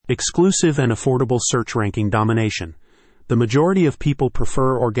Exclusive and affordable search ranking domination. The majority of people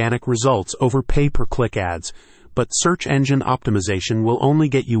prefer organic results over pay-per-click ads, but search engine optimization will only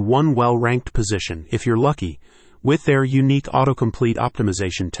get you one well-ranked position if you're lucky. With their unique autocomplete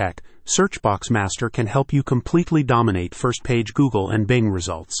optimization tech, Searchbox Master can help you completely dominate first-page Google and Bing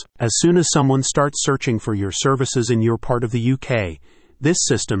results. As soon as someone starts searching for your services in your part of the UK, this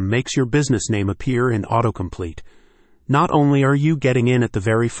system makes your business name appear in autocomplete. Not only are you getting in at the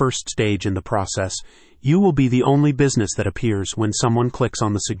very first stage in the process, you will be the only business that appears when someone clicks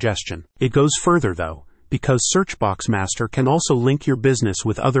on the suggestion. It goes further, though, because Searchbox Master can also link your business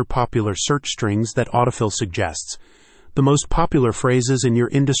with other popular search strings that autofill suggests. The most popular phrases in your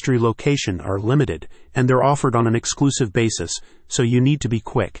industry location are limited, and they're offered on an exclusive basis, so you need to be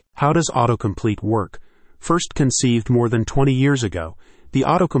quick. How does autocomplete work? First conceived more than 20 years ago, the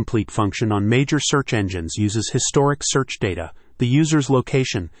autocomplete function on major search engines uses historic search data, the user's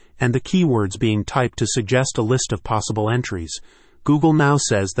location, and the keywords being typed to suggest a list of possible entries. Google now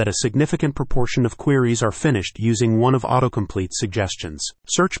says that a significant proportion of queries are finished using one of autocomplete's suggestions.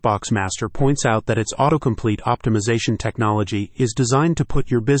 Searchbox Master points out that its autocomplete optimization technology is designed to put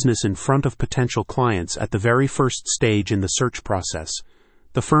your business in front of potential clients at the very first stage in the search process.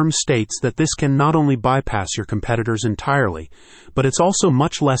 The firm states that this can not only bypass your competitors entirely, but it's also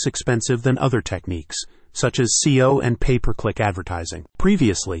much less expensive than other techniques, such as SEO and pay-per-click advertising.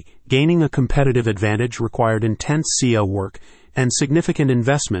 Previously, gaining a competitive advantage required intense SEO work and significant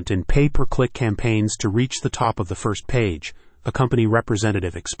investment in pay-per-click campaigns to reach the top of the first page, a company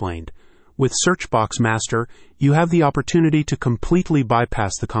representative explained. With Searchbox Master, you have the opportunity to completely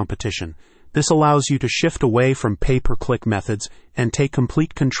bypass the competition. This allows you to shift away from pay-per-click methods and take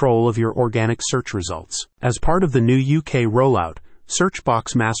complete control of your organic search results. As part of the new UK rollout,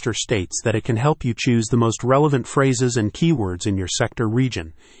 Searchbox Master states that it can help you choose the most relevant phrases and keywords in your sector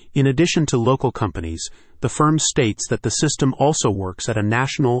region. In addition to local companies, the firm states that the system also works at a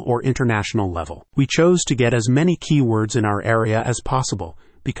national or international level. We chose to get as many keywords in our area as possible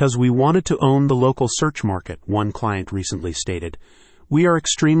because we wanted to own the local search market, one client recently stated. We are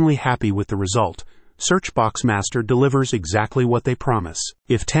extremely happy with the result. Searchbox Master delivers exactly what they promise.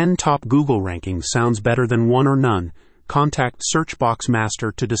 If 10 top Google rankings sounds better than one or none, contact Searchbox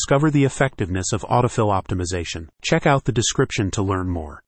Master to discover the effectiveness of autofill optimization. Check out the description to learn more.